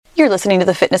You're listening to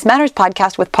the Fitness Matters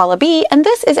podcast with Paula B, and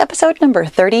this is episode number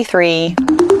 33.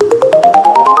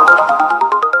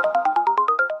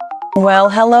 Well,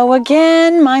 hello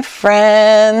again, my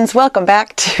friends. Welcome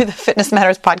back to the Fitness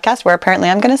Matters podcast, where apparently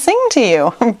I'm going to sing to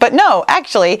you. But no,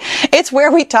 actually, it's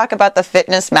where we talk about the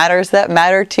fitness matters that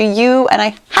matter to you. And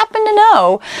I happen to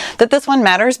know that this one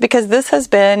matters because this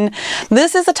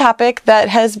is a topic that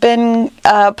has been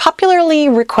popularly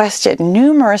requested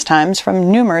numerous times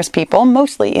from numerous people,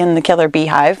 mostly in the Killer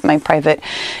Beehive, my private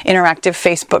interactive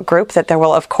Facebook group that there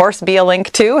will, of course, be a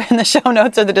link to in the show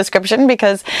notes or the description,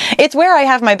 because it's where I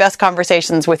have my best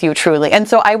conversations with you truly. And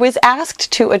so I was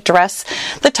asked to address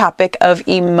the topic of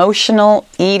emotional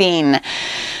eating.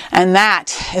 And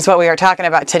that is what we are talking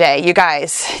about today. You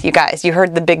guys, you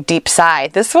heard the big deep sigh.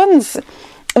 This one's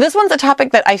a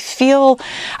topic that I feel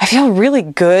really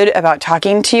good about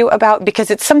talking to you about,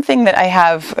 because it's something that I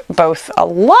have both a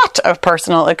lot of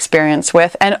personal experience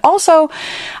with, and also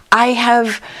I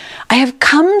have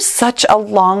come such a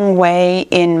long way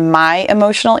in my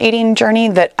emotional eating journey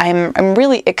that I'm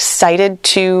really excited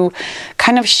to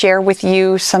kind of share with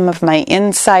you some of my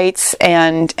insights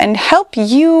and help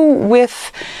you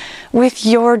with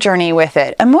your journey with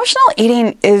it. Emotional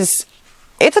eating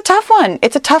it's a tough one.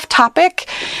 It's a tough topic.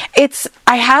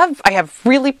 I have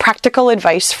really practical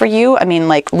advice for you. I mean,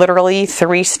 like literally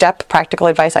 3-step practical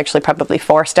advice, actually probably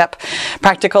 4-step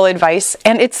practical advice.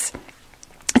 And it's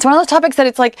one of those topics that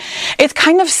it's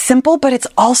kind of simple, but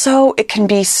it can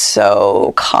be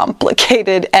so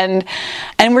complicated, and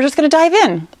we're just going to dive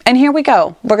in. And here we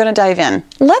go. We're going to dive in.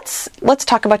 Let's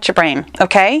talk about your brain.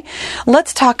 Okay.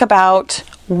 Let's talk about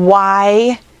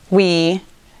why we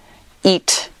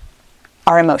eat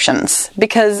our emotions,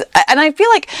 and I feel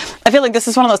like this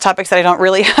is one of those topics that I don't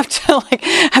really have to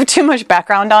have too much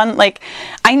background on. Like,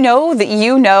 I know that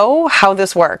you know how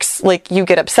this works. Like, you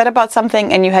get upset about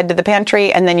something and you head to the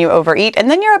pantry and then you overeat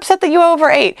and then you're upset that you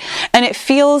overate, and it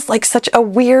feels like such a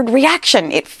weird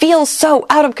reaction. It feels so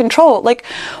out of control. Like,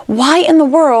 why in the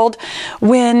world,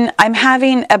 when I'm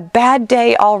having a bad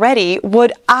day already,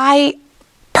 would I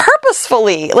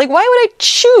purposefully, why would I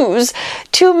choose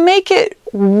to make it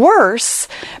worse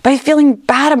by feeling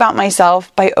bad about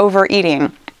myself by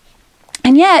overeating?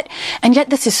 And yet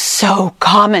this is so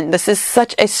common. This is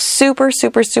such a super,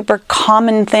 super, super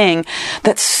common thing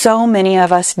that so many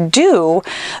of us do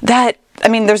that, I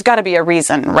mean, there's got to be a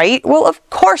reason, right? Well, of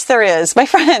course there is. My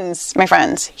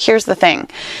friends, here's the thing.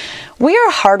 We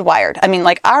are hardwired. I mean,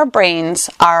 our brains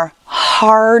are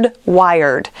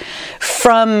hardwired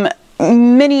from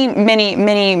many, many,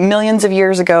 many millions of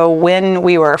years ago, when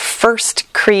we were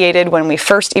first created,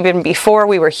 even before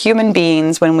we were human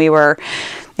beings, when we were,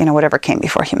 whatever came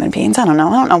before human beings. I don't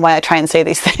know why I try and say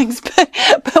these things,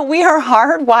 but we are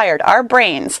hardwired. Our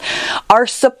brains are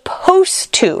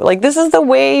supposed to, this is the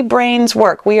way brains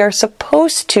work. We are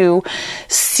supposed to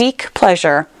seek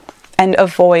pleasure and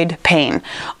avoid pain.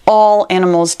 All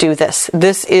animals do this.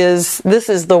 This is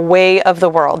the way of the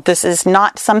world. This is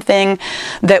not something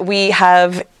that we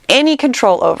have any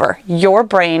control over. Your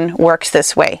brain works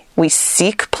this way. We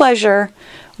seek pleasure,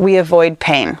 we avoid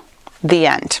pain. The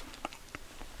end.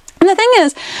 And the thing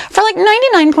is, for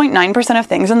 99.9% of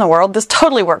things in the world, this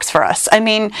totally works for us. I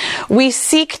mean, we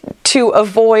seek to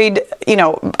avoid,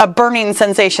 a burning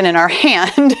sensation in our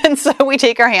hand, and so we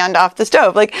take our hand off the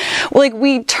stove.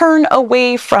 We turn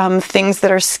away from things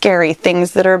that are scary,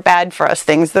 things that are bad for us,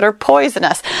 things that are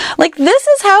poisonous. This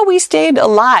is how we stayed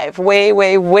alive way,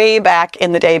 way, way back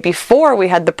in the day, before we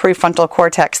had the prefrontal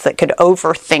cortex that could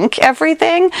overthink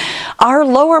everything. Our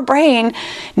lower brain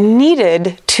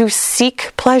needed to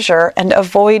seek pleasure and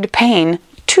avoid pain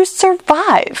to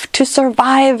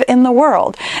survive in the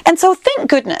world. And so thank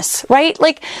goodness, right?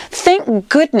 Thank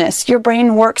goodness your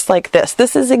brain works like this.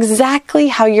 This is exactly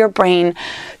how your brain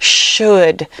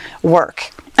should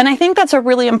work. And I think that's a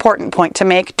really important point to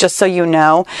make, just so you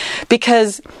know,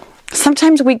 because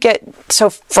sometimes we get so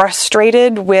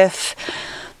frustrated with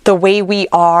the way we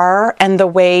are and the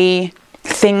way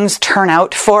things turn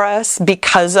out for us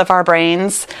because of our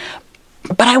brains.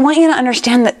 But I want you to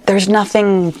understand that there's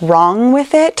nothing wrong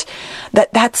with it,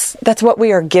 that's what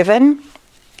we are given,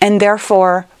 and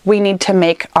therefore we need to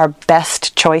make our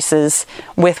best choices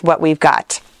with what we've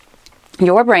got.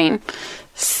 Your brain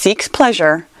seeks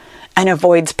pleasure and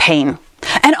avoids pain.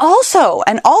 And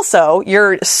also,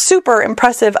 your super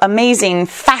impressive, amazing,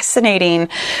 fascinating,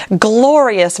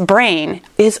 glorious brain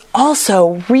is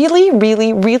also really,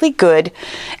 really, really good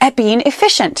at being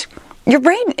efficient. Your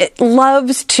brain, it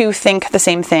loves to think the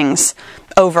same things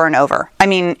over and over. I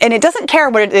mean, and it doesn't care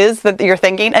what it is that you're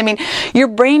thinking. I mean, your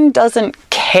brain doesn't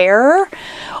care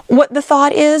What the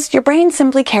thought is, your brain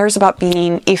simply cares about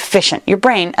being efficient. Your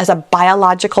brain, as a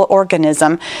biological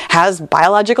organism, has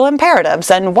biological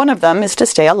imperatives, and one of them is to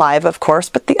stay alive, of course,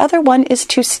 but the other one is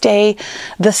to stay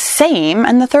the same,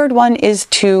 and the third one is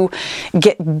to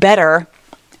get better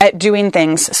at doing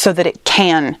things so that it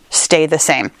can stay the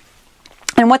same.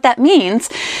 And what that means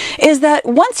is that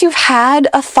once you've had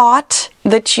a thought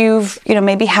that you've,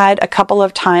 maybe had a couple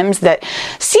of times that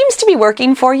seems to be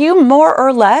working for you, more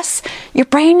or less, your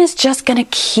brain is just going to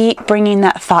keep bringing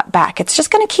that thought back. It's just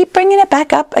going to keep bringing it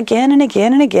back up again and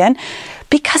again and again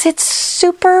because it's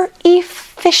super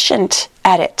efficient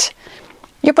at it.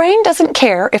 Your brain doesn't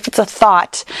care if it's a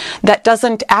thought that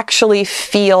doesn't actually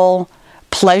feel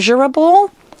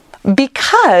pleasurable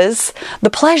because the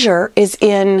pleasure is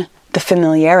in the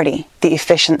familiarity, the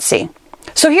efficiency.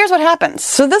 So here's what happens.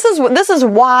 So this is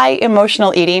why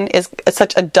emotional eating is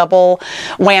such a double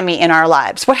whammy in our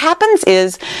lives. What happens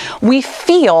is we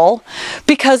feel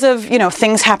because of,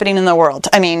 things happening in the world.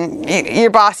 I mean, your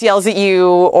boss yells at you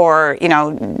or,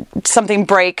 something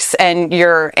breaks and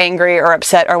you're angry or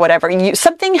upset or whatever.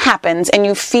 Something happens and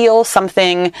you feel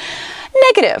something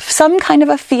negative, some kind of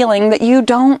a feeling that you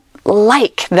don't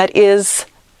like, that is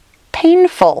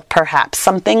painful, perhaps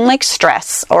something like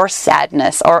stress or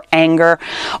sadness or anger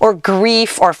or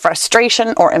grief or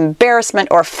frustration or embarrassment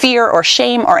or fear or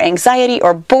shame or anxiety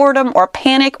or boredom or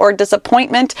panic or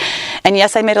disappointment. And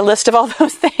yes, I made a list of all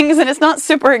those things and it's not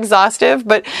super exhaustive,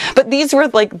 but these were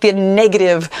like the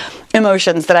negative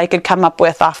emotions that I could come up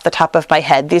with off the top of my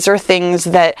head. These are things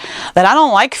that I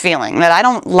don't like feeling, that I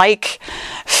don't like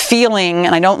feeling,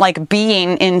 and I don't like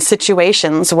being in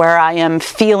situations where I am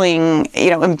feeling,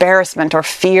 embarrassment or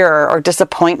fear or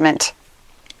disappointment.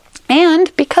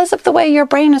 And because of the way your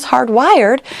brain is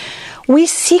hardwired, we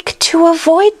seek to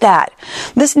avoid that.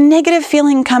 This negative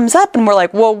feeling comes up and we're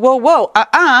like, whoa,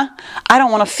 I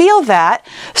don't want to feel that.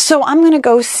 So I'm going to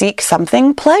go seek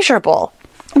something pleasurable.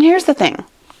 And here's the thing.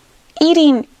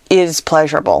 Eating is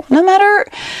pleasurable. No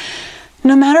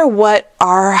matter what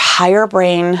our higher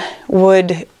brain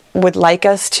would like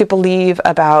us to believe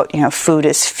about, food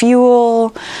is fuel,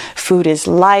 food is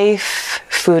life,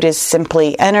 food is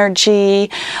simply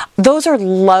energy. Those are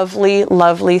lovely,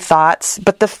 lovely thoughts.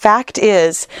 But the fact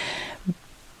is,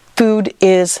 food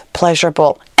is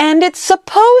pleasurable. And it's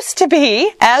supposed to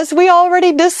be, as we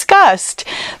already discussed.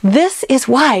 This is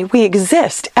why we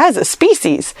exist as a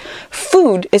species.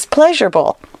 Food is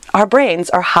pleasurable. Our brains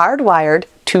are hardwired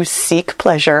to seek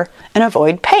pleasure and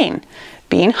avoid pain.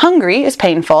 Being hungry is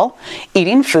painful.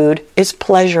 Eating food is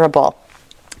pleasurable.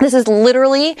 This is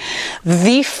literally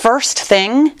the first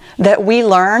thing that we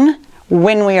learn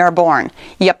when we are born.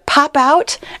 You pop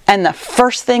out and the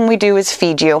first thing we do is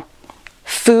feed you.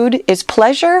 Food is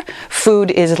pleasure.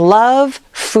 Food is love.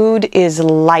 Food is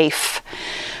life.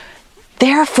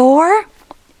 Therefore,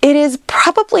 it is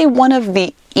probably one of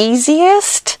the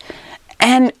easiest,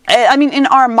 and in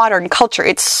our modern culture,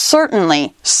 it's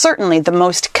certainly the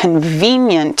most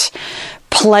convenient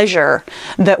pleasure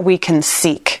that we can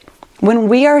seek. When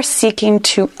we are seeking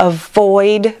to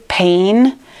avoid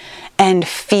pain and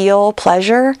feel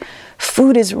pleasure,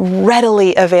 food is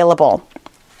readily available.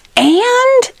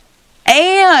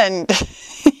 And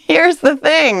here's the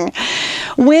thing.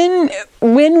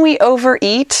 When we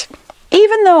overeat,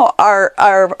 even though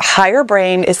our higher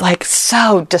brain is like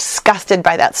so disgusted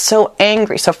by that, so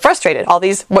angry, so frustrated, all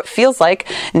these what feels like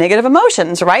negative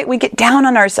emotions, right? We get down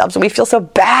on ourselves and we feel so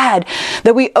bad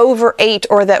that we overate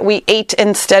or that we ate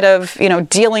instead of,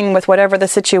 dealing with whatever the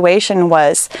situation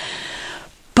was.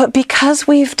 But because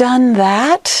we've done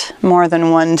that more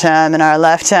than one time in our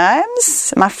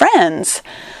lifetimes, my friends,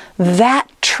 that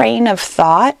train of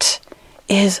thought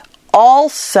is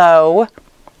also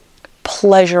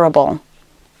pleasurable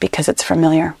because it's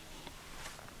familiar.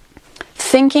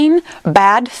 Thinking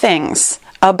bad things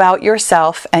about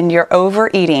yourself and your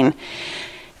overeating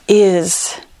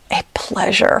is a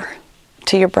pleasure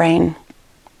to your brain.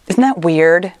 Isn't that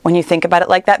weird when you think about it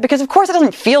like that? Because of course it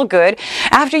doesn't feel good.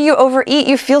 After you overeat,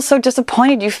 you feel so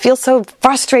disappointed, you feel so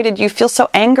frustrated, you feel so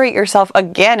angry at yourself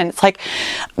again. And it's like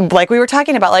we were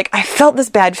talking about, like I felt this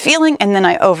bad feeling and then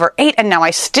I overate and now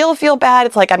I still feel bad.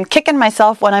 It's like I'm kicking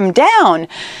myself when I'm down.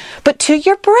 But to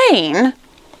your brain,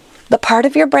 the part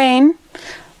of your brain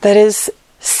that is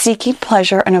seeking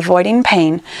pleasure and avoiding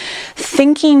pain,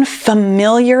 thinking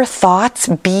familiar thoughts,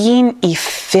 being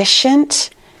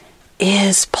efficient,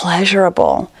 is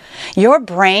pleasurable. Your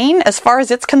brain, as far as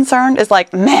it's concerned, is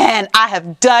like, man, I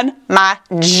have done my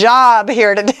job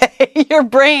here today. Your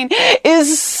brain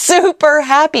is super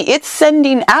happy. It's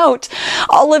sending out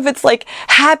all of its like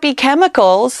happy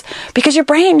chemicals because your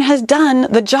brain has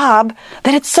done the job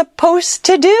that it's supposed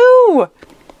to do.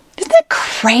 Isn't that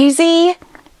crazy?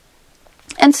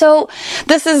 And so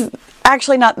this is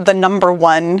actually not the number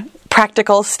one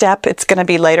practical step. It's going to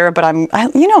be later, but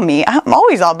you know me, I'm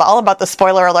always all about the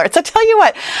spoiler alerts. I tell you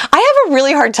what, I have a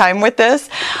really hard time with this.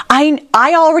 I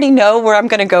already know where I'm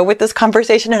going to go with this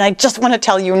conversation, and I just want to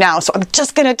tell you now. So I'm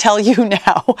just going to tell you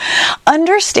now,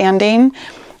 understanding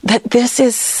that this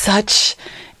is such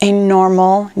a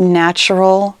normal,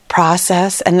 natural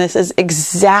process, and this is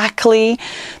exactly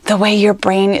the way your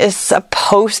brain is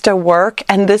supposed to work,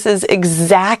 and this is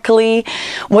exactly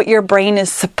what your brain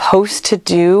is supposed to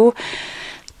do.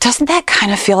 Doesn't that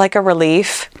kind of feel like a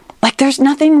relief? Like there's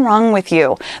nothing wrong with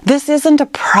you. This isn't a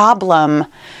problem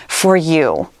for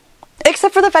you.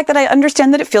 Except for the fact that I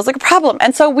understand that it feels like a problem.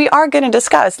 And so we are going to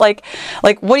discuss, like,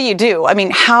 what do you do? I mean,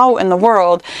 how in the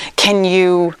world can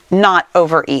you not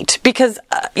overeat? Because,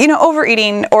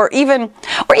 overeating or even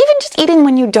just eating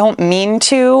when you don't mean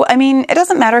to, I mean, it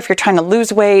doesn't matter if you're trying to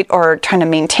lose weight or trying to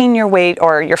maintain your weight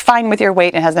or you're fine with your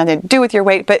weight and it has nothing to do with your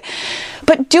weight. But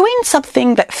doing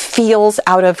something that feels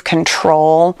out of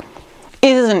control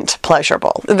isn't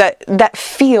pleasurable. That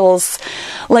feels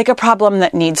like a problem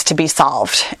that needs to be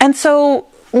solved. And so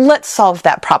let's solve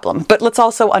that problem. But let's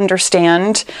also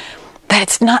understand that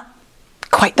it's not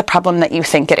quite the problem that you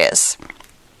think it is.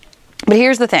 But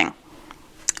here's the thing.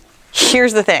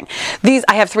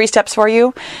 I have 3 steps for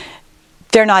you.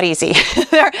 They're not easy.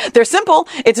 They're simple.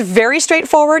 It's very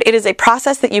straightforward. It is a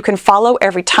process that you can follow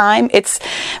every time. It's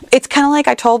kind of like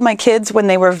I told my kids when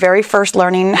they were very first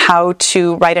learning how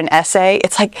to write an essay.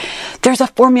 It's like there's a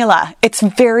formula. It's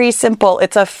very simple.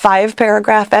 It's a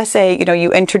 5-paragraph essay.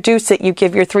 You introduce it, you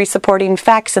give your 3 supporting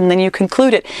facts, and then you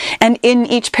conclude it. And in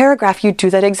each paragraph, you do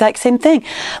that exact same thing.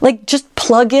 Like just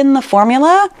plug in the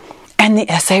formula and the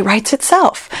essay writes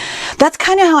itself. That's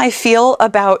kind of how I feel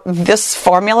about this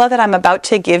formula that I'm about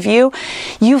to give you.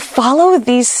 You follow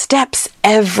these steps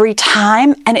every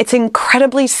time, and it's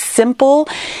incredibly simple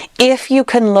if you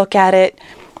can look at it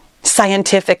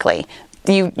scientifically.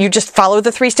 You just follow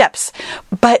the 3 steps.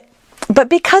 But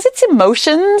because it's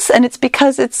emotions, and it's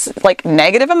because it's like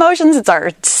negative emotions, it's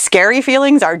our scary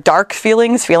feelings, our dark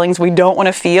feelings we don't want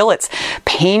to feel, it's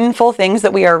painful things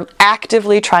that we are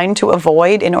actively trying to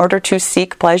avoid in order to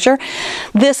seek pleasure,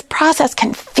 this process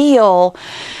can feel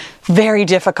very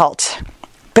difficult.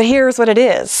 But here's what it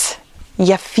is.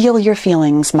 You feel your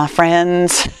feelings, my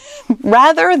friends.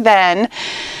 Rather than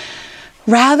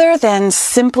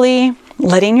simply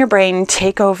letting your brain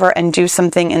take over and do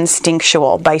something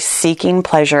instinctual by seeking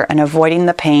pleasure and avoiding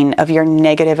the pain of your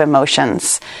negative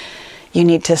emotions, you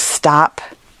need to stop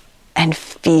and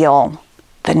feel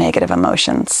the negative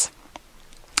emotions.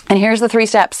 And here's the 3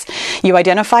 steps. You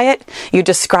identify it, you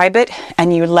describe it,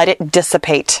 and you let it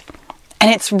dissipate.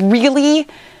 And it's really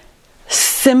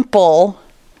simple,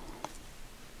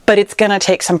 but it's going to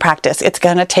take some practice. It's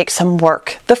going to take some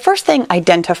work. The first thing,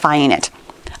 identifying it.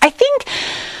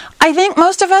 I think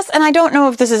most of us, and I don't know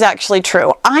if this is actually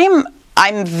true, I'm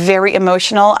very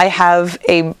emotional. I have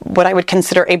what I would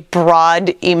consider a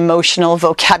broad emotional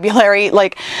vocabulary.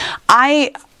 Like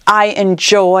I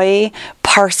enjoy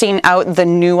parsing out the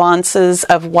nuances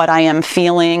of what I am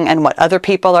feeling and what other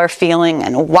people are feeling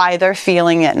and why they're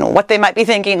feeling it and what they might be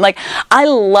thinking. Like I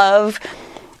love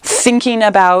thinking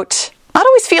about, not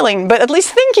always feeling, but at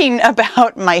least thinking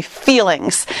about my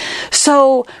feelings.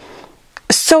 So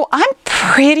I'm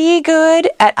pretty good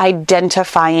at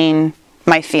identifying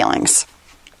my feelings.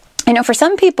 For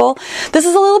some people, this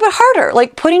is a little bit harder,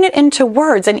 like putting it into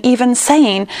words and even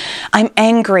saying, I'm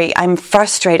angry, I'm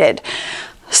frustrated.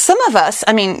 Some of us,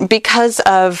 because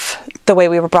of the way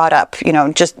we were brought up,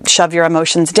 just shove your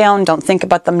emotions down, don't think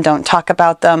about them, don't talk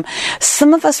about them.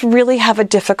 Some of us really have a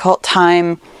difficult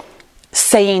time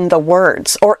saying the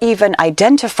words or even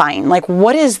identifying, like,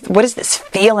 what is this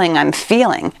feeling I'm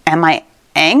feeling? Am I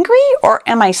angry or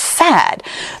am I sad?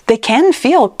 They can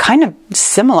feel kind of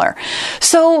similar.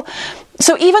 So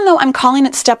even though I'm calling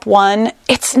it step 1,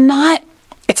 it's not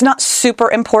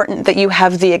super important that you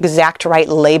have the exact right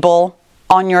label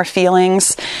on your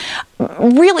feelings.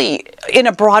 Really, in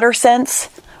a broader sense,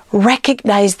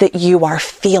 recognize that you are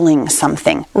feeling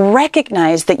something.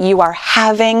 Recognize that you are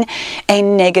having a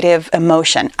negative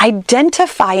emotion.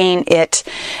 Identifying it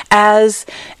as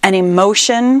an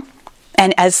emotion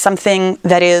and as something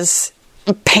that is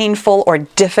painful or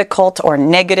difficult or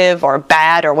negative or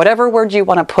bad or whatever word you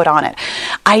want to put on it.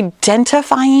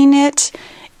 Identifying it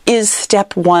is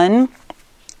step 1,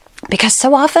 because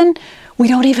so often we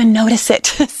don't even notice it.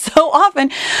 So often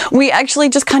we actually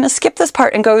just kind of skip this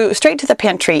part and go straight to the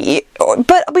pantry.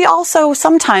 But we also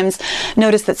sometimes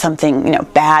notice that something,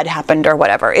 bad happened or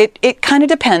whatever. It kind of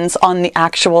depends on the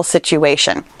actual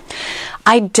situation.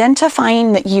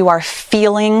 Identifying that you are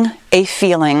feeling a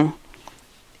feeling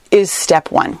is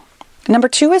step one. Number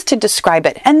two is to describe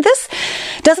it. And this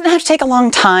doesn't have to take a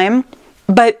long time,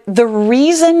 but the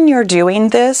reason you're doing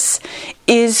this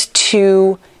is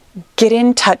to get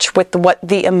in touch with what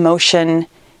the emotion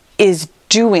is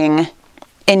doing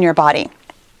in your body.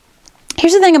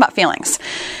 Here's the thing about feelings.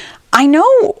 I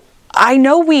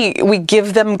know we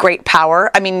give them great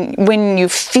power. I mean, when you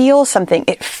feel something,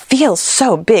 it feels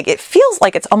so big. It feels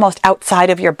like it's almost outside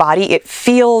of your body. It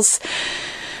feels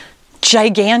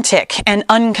gigantic and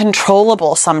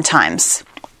uncontrollable sometimes.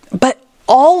 But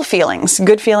all feelings,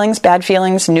 good feelings, bad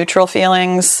feelings, neutral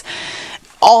feelings,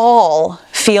 all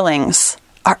feelings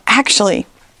are actually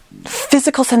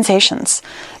physical sensations.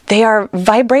 They are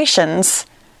vibrations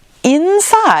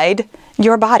inside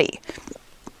your body.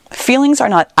 Feelings are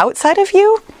not outside of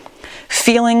you.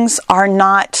 Feelings are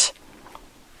not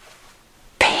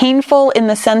painful in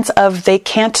the sense of they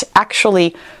can't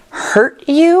actually hurt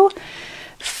you.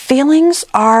 Feelings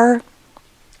are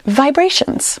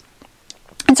vibrations.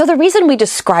 And so the reason we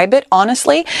describe it,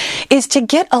 honestly, is to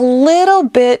get a little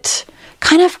bit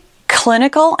kind of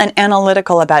clinical and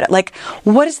analytical about it. Like,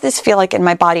 what does this feel like in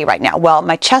my body right now? Well,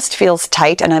 my chest feels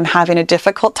tight and I'm having a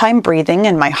difficult time breathing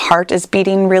and my heart is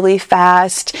beating really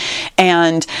fast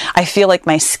and I feel like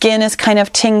my skin is kind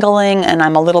of tingling and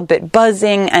I'm a little bit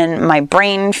buzzing and my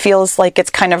brain feels like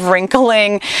it's kind of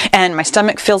wrinkling and my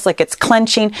stomach feels like it's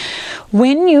clenching.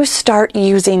 When you start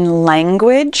using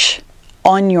language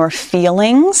on your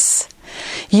feelings,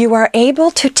 you are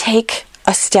able to take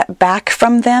a step back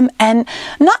from them and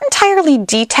not entirely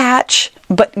detach,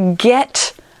 but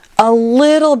get a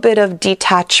little bit of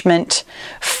detachment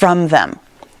from them.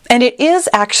 And it is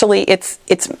actually, it's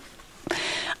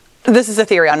this is a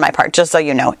theory on my part, just so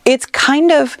you know. It's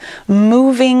kind of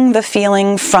moving the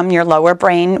feeling from your lower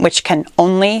brain, which can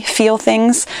only feel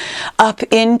things, up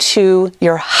into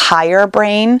your higher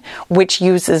brain, which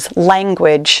uses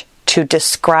language to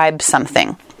describe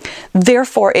something.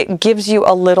 Therefore, it gives you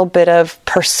a little bit of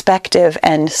perspective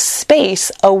and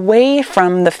space away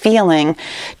from the feeling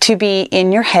to be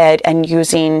in your head and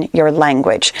using your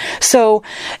language. So,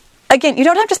 again, you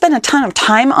don't have to spend a ton of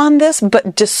time on this,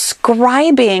 but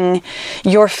describing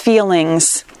your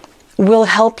feelings will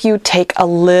help you take a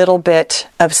little bit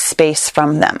of space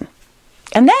from them.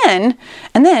 And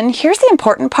then here's the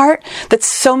important part that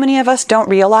so many of us don't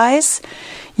realize.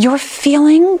 Your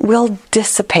feeling will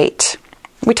dissipate.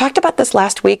 We talked about this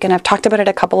last week, and I've talked about it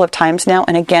a couple of times now.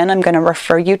 And again, I'm going to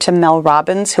refer you to Mel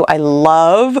Robbins, who I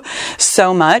love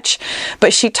so much.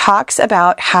 But she talks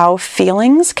about how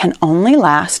feelings can only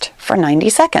last for 90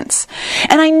 seconds.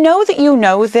 And I know that you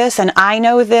know this, and I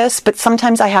know this, but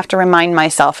sometimes I have to remind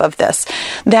myself of this,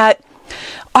 that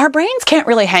our brains can't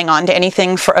really hang on to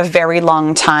anything for a very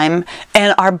long time,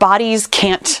 and our bodies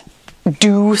can't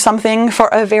do something for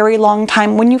a very long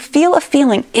time. When you feel a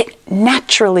feeling, it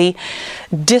naturally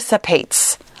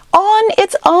dissipates on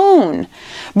its own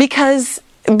because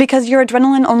your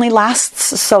adrenaline only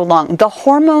lasts so long. The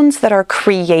hormones that are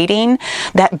creating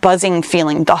that buzzing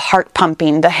feeling, the heart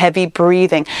pumping, the heavy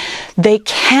breathing,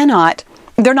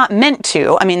 they're not meant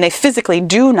to. I mean, they physically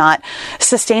do not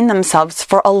sustain themselves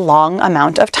for a long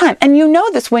amount of time. And you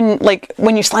know this when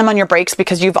you slam on your brakes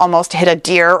because you've almost hit a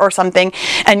deer or something,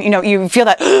 and you feel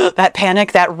that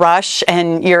panic, that rush,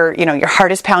 and your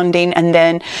heart is pounding, and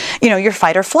then your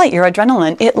fight or flight, your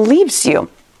adrenaline, it leaves you.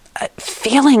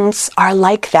 Feelings are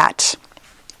like that.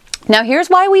 Now,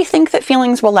 here's why we think that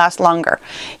feelings will last longer.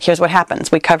 Here's what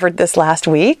happens. We covered this last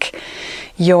week.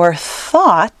 Your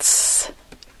thoughts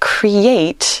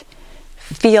create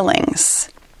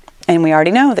feelings. And we already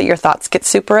know that your thoughts get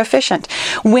super efficient.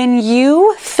 When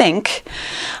you think,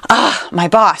 my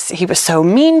boss, he was so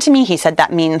mean to me, he said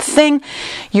that mean thing,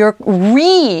 you're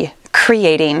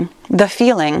recreating the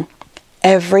feeling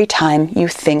every time you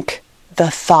think the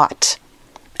thought.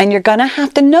 And you're going to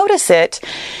have to notice it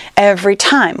every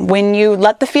time. When you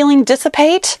let the feeling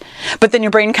dissipate, but then your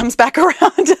brain comes back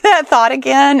around to that thought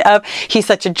again of, he's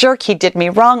such a jerk, he did me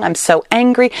wrong, I'm so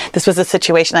angry, this was a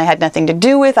situation I had nothing to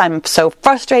do with, I'm so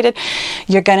frustrated.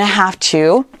 You're going to have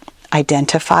to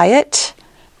identify it,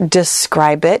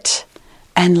 describe it,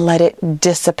 and let it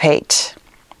dissipate.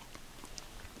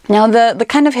 Now, the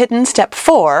kind of hidden step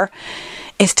 4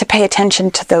 is to pay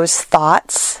attention to those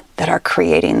thoughts that are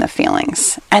creating the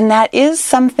feelings. And that is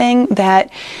something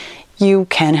that you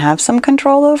can have some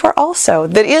control over also.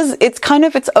 It's kind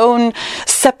of its own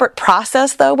separate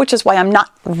process though, which is why I'm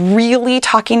not really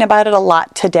talking about it a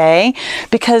lot today,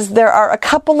 because there are a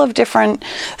couple of different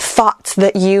thoughts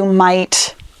that you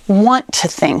might want to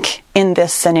think in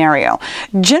this scenario.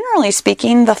 Generally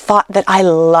speaking, the thought that I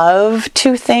love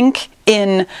to think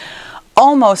in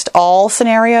almost all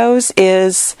scenarios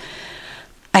is,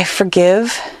 I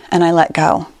forgive and I let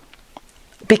go.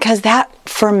 Because that,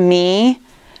 for me,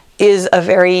 is a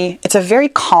very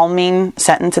calming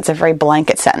sentence. It's a very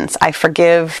blanket sentence. I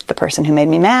forgive the person who made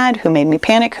me mad, who made me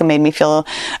panic, who made me feel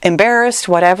embarrassed,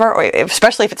 whatever, or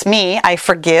especially if it's me, I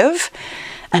forgive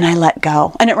and I let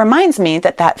go. And it reminds me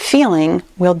that that feeling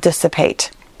will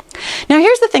dissipate. Now,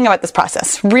 here's the thing about this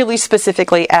process, really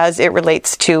specifically as it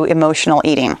relates to emotional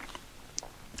eating.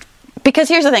 Because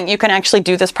here's the thing, you can actually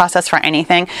do this process for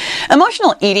anything.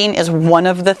 Emotional eating is one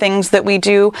of the things that we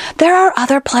do. There are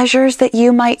other pleasures that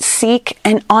you might seek,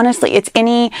 and honestly, it's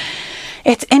anything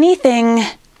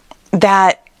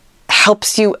that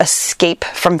helps you escape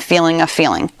from feeling a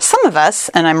feeling. Some of us,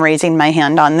 and I'm raising my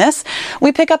hand on this,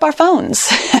 we pick up our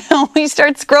phones. We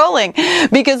start scrolling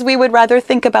because we would rather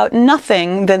think about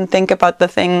nothing than think about the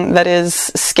thing that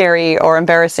is scary or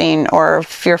embarrassing or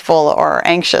fearful or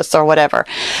anxious or whatever.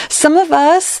 Some of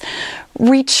us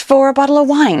reach for a bottle of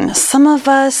wine. Some of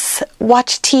us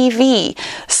watch TV.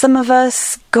 Some of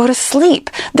us go to sleep.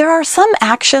 There are some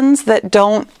actions that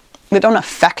don't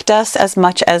affect us as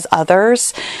much as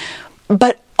others,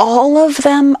 but all of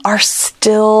them are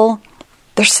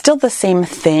they're still the same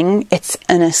thing. It's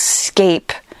an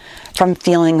escape from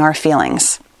feeling our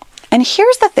feelings. And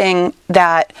here's the thing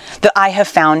that I have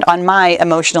found on my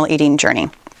emotional eating journey.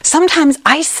 Sometimes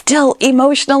I still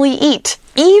emotionally eat,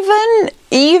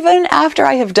 even after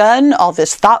I have done all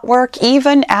this thought work,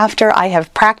 even after I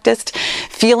have practiced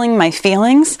feeling my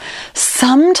feelings.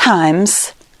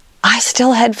 Sometimes I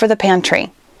still head for the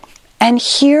pantry. And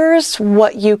here's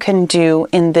what you can do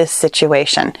in this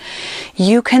situation.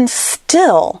 You can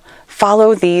still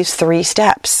follow these 3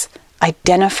 steps.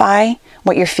 Identify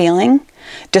what you're feeling,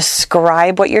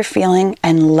 describe what you're feeling,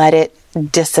 and let it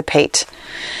dissipate.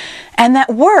 And that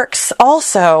works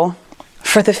also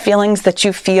for the feelings that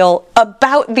you feel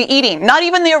about the eating, not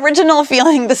even the original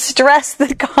feeling, the stress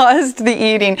that caused the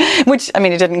eating, which, I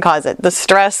mean, it didn't cause it. The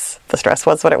stress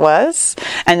was what it was.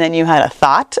 And then you had a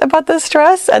thought about the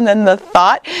stress, and then the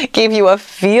thought gave you a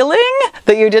feeling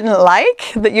that you didn't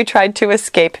like, that you tried to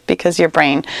escape because your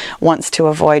brain wants to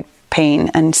avoid pain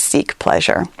and seek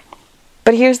pleasure.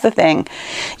 But here's the thing.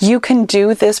 You can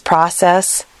do this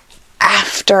process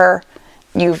after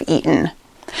you've eaten.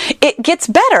 It gets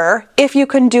better if you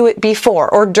can do it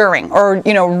before or during or,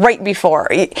 right before.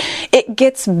 It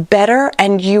gets better,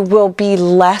 and you will be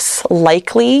less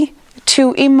likely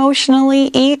to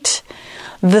emotionally eat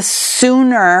the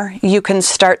sooner you can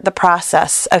start the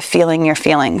process of feeling your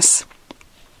feelings.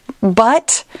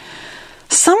 But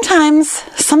sometimes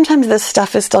this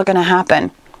stuff is still going to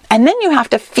happen. And then you have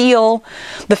to feel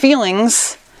the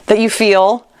feelings that you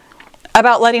feel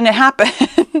about letting it happen.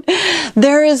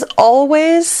 There is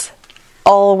always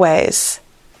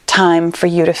time for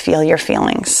you to feel your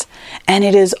feelings. And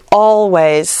it is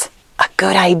always a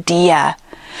good idea.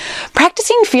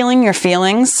 Practicing feeling your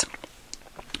feelings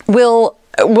will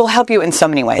help you in so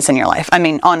many ways in your life. I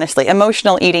mean, honestly,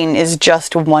 emotional eating is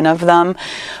just one of them.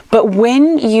 But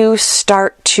when you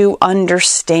start to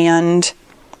understand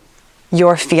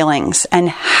your feelings and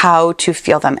how to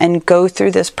feel them and go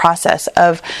through this process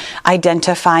of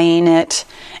identifying it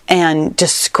and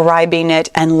describing it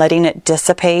and letting it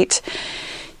dissipate,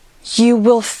 you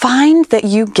will find that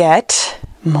you get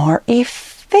more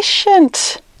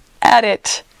efficient at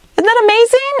it. Isn't that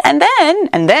amazing?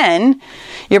 And then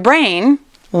your brain,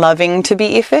 loving to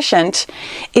be efficient,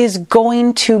 is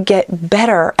going to get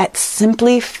better at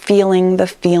simply feeling the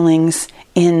feelings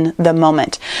in the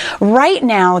moment. Right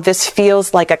now, this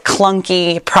feels like a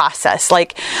clunky process.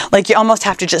 Like you almost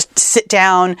have to just sit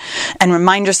down and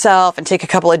remind yourself and take a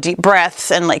couple of deep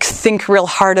breaths and think real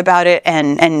hard about it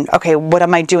and okay, what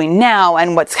am I doing now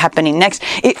and what's happening next?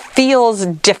 It feels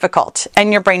difficult,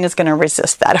 and your brain is going to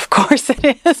resist that. Of course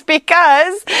it is,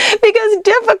 because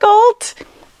difficult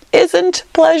isn't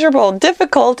pleasurable.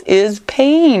 Difficult is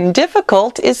pain.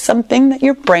 Difficult is something that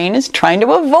your brain is trying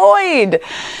to avoid.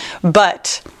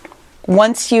 But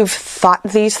once you've thought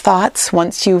these thoughts,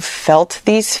 once you've felt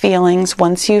these feelings,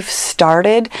 once you've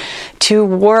started to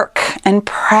work and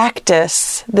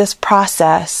practice this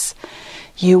process,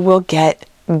 you will get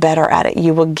better at it.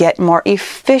 You will get more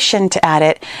efficient at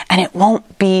it, and it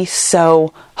won't be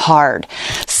so hard.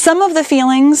 Some of the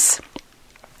feelings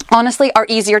honestly are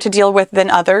easier to deal with than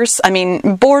others. I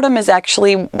mean, boredom is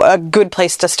actually a good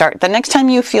place to start. The next time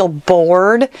you feel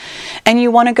bored and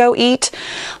you want to go eat,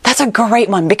 that's a great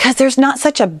one because there's not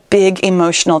such a big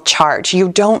emotional charge. You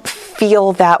don't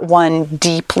feel that one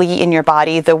deeply in your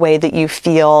body the way that you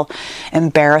feel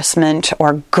embarrassment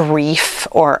or grief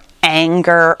or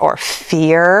anger or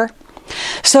fear.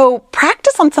 So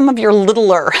practice on some of your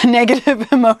littler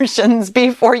negative emotions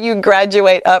before you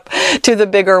graduate up to the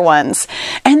bigger ones.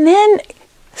 And then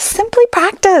simply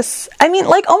practice. I mean,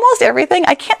 like almost everything,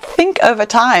 I can't think of a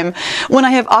time when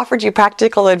I have offered you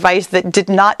practical advice that did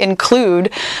not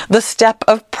include the step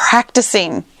of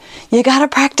practicing. You got to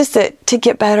practice it to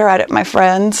get better at it, my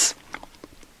friends.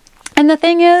 And the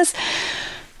thing is,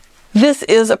 this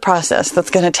is a process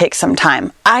that's going to take some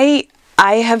time. I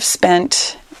have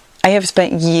spent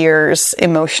years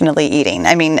emotionally eating.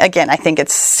 I mean, again, I think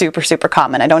it's super, super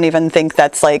common. I don't even think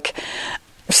that's like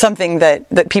something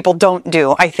that people don't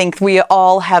do. I think we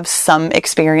all have some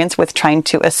experience with trying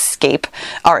to escape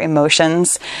our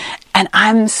emotions. And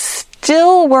I'm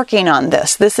still working on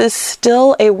this. This is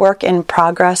still a work in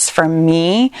progress for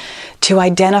me to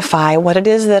identify what it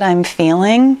is that I'm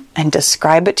feeling and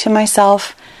describe it to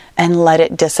myself and let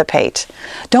it dissipate.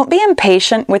 Don't be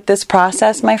impatient with this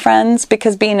process, my friends,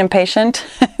 because being impatient,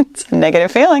 it's a negative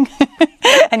feeling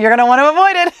and you're going to want to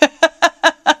avoid it.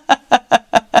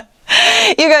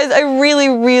 You guys, I really,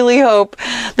 really hope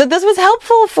that this was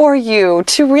helpful for you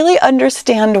to really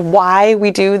understand why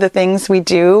we do the things we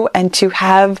do and to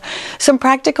have some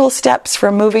practical steps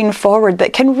for moving forward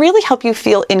that can really help you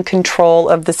feel in control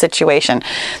of the situation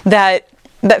that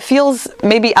feels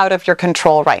maybe out of your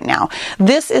control right now.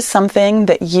 This is something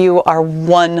that you are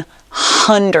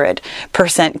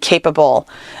 100% capable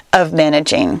of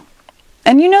managing.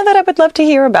 And you know that I would love to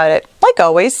hear about it. Like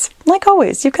always,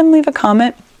 you can leave a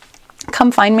comment.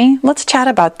 Come find me. Let's chat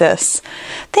about this.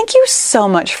 Thank you so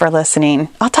much for listening.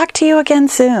 I'll talk to you again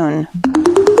soon.